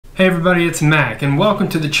Hey everybody, it's Mac and welcome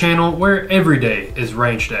to the channel where every day is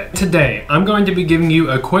range day. Today, I'm going to be giving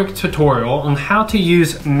you a quick tutorial on how to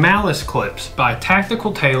use Malice Clips by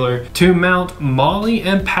Tactical Tailor to mount MOLLE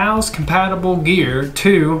and PALS compatible gear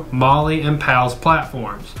to MOLLE and PALS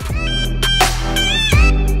platforms.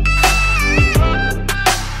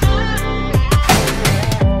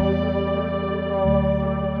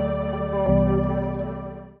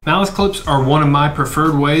 Malice clips are one of my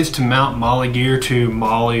preferred ways to mount MOLLE gear to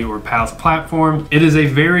MOLLE or PALS platform. It is a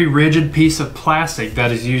very rigid piece of plastic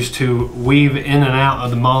that is used to weave in and out of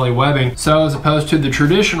the MOLLE webbing. So as opposed to the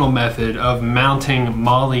traditional method of mounting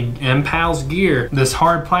MOLLE and PALS gear, this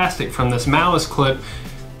hard plastic from this Malice clip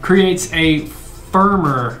creates a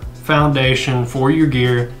firmer foundation for your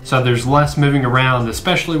gear so there's less moving around,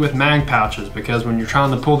 especially with mag pouches, because when you're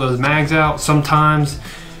trying to pull those mags out, sometimes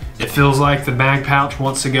it feels like the mag pouch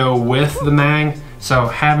wants to go with the mag. So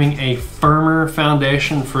having a firmer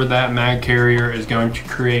foundation for that mag carrier is going to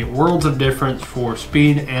create worlds of difference for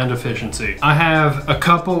speed and efficiency. I have a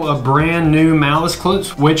couple of brand new Malice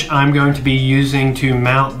clips which I'm going to be using to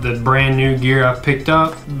mount the brand new gear I've picked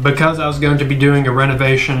up. Because I was going to be doing a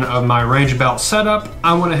renovation of my range belt setup,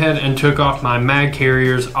 I went ahead and took off my mag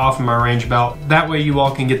carriers off of my range belt. That way you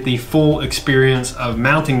all can get the full experience of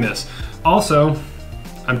mounting this. Also,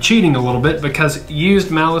 I'm cheating a little bit because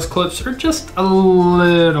used Malice clips are just a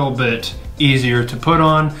little bit easier to put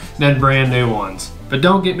on than brand new ones. But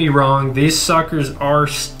don't get me wrong, these suckers are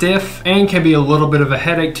stiff and can be a little bit of a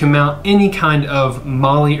headache to mount any kind of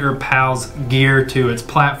MOLLE or PALS gear to its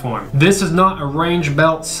platform. This is not a range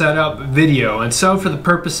belt setup video, and so for the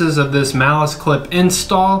purposes of this Malice clip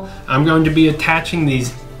install, I'm going to be attaching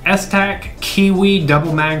these esstac KYWI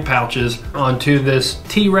double mag pouches onto this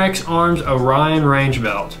TRex Arms Orion range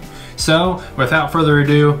belt. So without further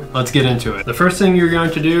ado, let's get into it. The first thing you're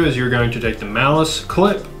going to do is you're going to take the Malice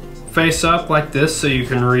clip face up like this so you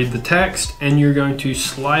can read the text, and you're going to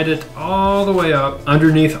slide it all the way up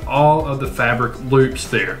underneath all of the fabric loops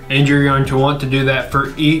there. And you're going to want to do that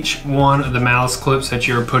for each one of the Malice clips that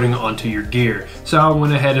you're putting onto your gear. So I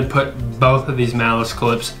went ahead and put both of these Malice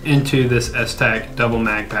clips into this esstac double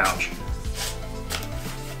mag pouch.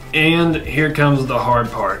 And here comes the hard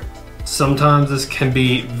part. Sometimes this can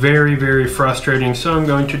be very, very frustrating, so I'm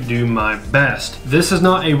going to do my best. This is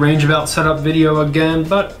not a range belt setup video again,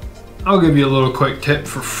 but I'll give you a little quick tip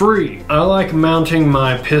for free. I like mounting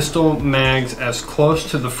my pistol mags as close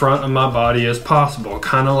to the front of my body as possible,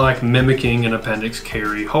 kind of like mimicking an appendix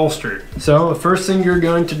carry holster. So the first thing you're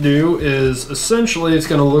going to do is essentially it's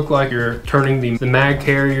going to look like you're turning the mag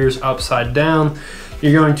carriers upside down.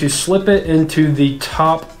 You're going to slip it into the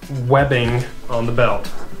top webbing on the belt.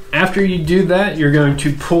 After you do that, you're going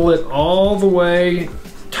to pull it all the way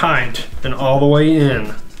tight and all the way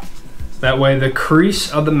in. That way the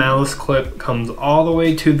crease of the Malice clip comes all the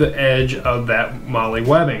way to the edge of that MOLLE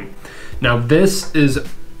webbing. Now this is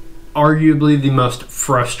arguably the most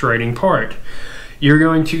frustrating part. You're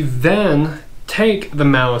going to then take the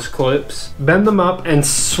Malice clips, bend them up, and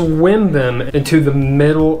swim them into the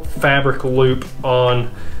middle fabric loop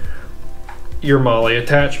on your MOLLE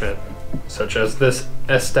attachment, such as this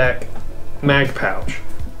esstac mag pouch.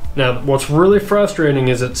 Now what's really frustrating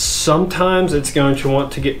is that sometimes it's going to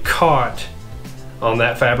want to get caught on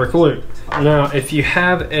that fabric loop. Now if you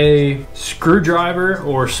have a screwdriver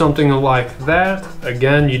or something like that,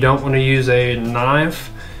 again, you don't want to use a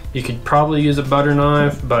knife. You could probably use a butter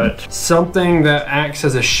knife, but something that acts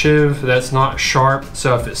as a shiv that's not sharp,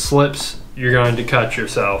 so if it slips, you're going to cut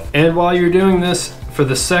yourself. And while you're doing this, for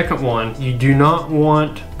the second one, you do not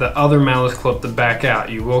want the other Malice clip to back out.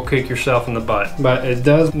 You will kick yourself in the butt. But it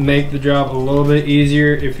does make the job a little bit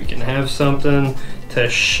easier if you can have something to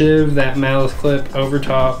shiv that Malice clip over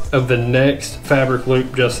top of the next fabric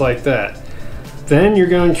loop just like that. Then you're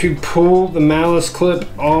going to pull the Malice clip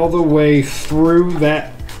all the way through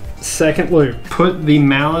that second loop. Put the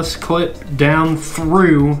Malice clip down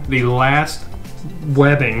through the last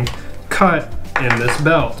webbing cut in this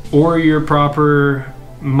belt, or your proper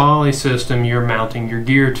MOLLE system you're mounting your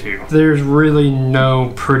gear to. There's really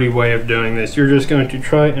no pretty way of doing this. You're just going to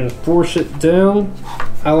try and force it down.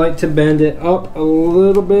 I like to bend it up a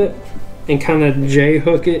little bit and kind of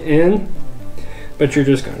J-hook it in, but you're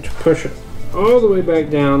just going to push it all the way back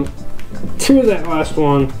down to that last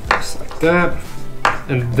one, just like that.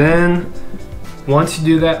 And then once you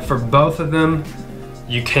do that for both of them,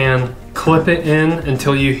 you can clip it in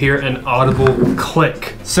until you hear an audible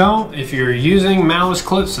click. So if you're using Malice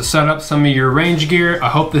clips to set up some of your range gear, I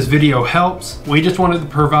hope this video helps. We just wanted to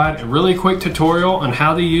provide a really quick tutorial on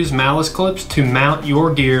how to use Malice clips to mount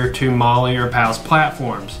your gear to MOLLE or PALS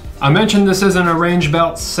platforms. I mentioned this isn't a range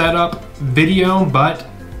belt setup video, but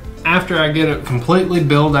after I get it completely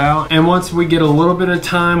built out, and once we get a little bit of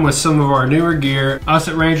time with some of our newer gear, us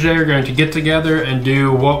at Range Day are going to get together and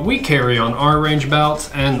do what we carry on our range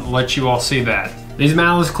belts and let you all see that. These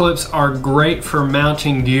Malice Clips are great for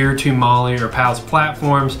mounting gear to MOLLE or PALS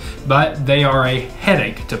platforms, but they are a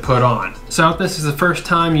headache to put on. So if this is the first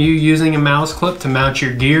time you using a Malice Clip to mount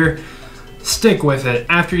your gear, stick with it.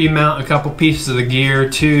 After you mount a couple pieces of the gear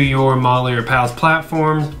to your MOLLE or PALS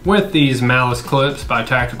platforms with these Malice Clips by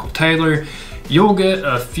Tactical Tailor, you'll get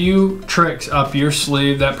a few tricks up your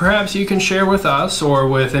sleeve that perhaps you can share with us or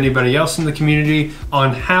with anybody else in the community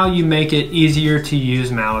on how you make it easier to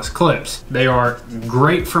use Malice Clips. They are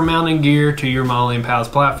great for mounting gear to your MOLLE and PALS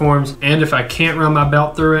platforms, and if I can't run my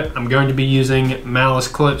belt through it, I'm going to be using Malice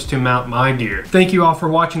Clips to mount my gear. Thank you all for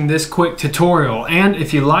watching this quick tutorial, and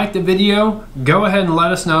if you liked the video, go ahead and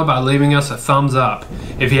let us know by leaving us a thumbs up.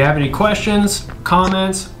 If you have any questions,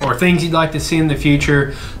 comments, or things you'd like to see in the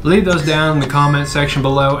future, leave those down in the comment section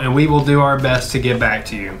below and we will do our best to get back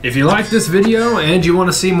to you. If you like this video and you want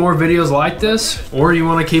to see more videos like this, or you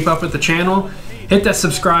want to keep up with the channel, hit that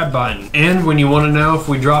subscribe button. And when you want to know if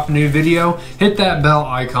we drop a new video, hit that bell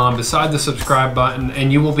icon beside the subscribe button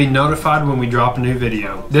and you will be notified when we drop a new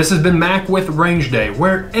video. This has been Mac with Range Day,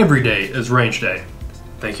 where every day is Range Day.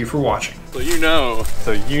 Thank you for watching. So you know.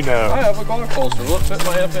 So you know. I have a golf holster. Will it fit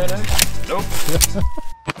my FNA? Nope.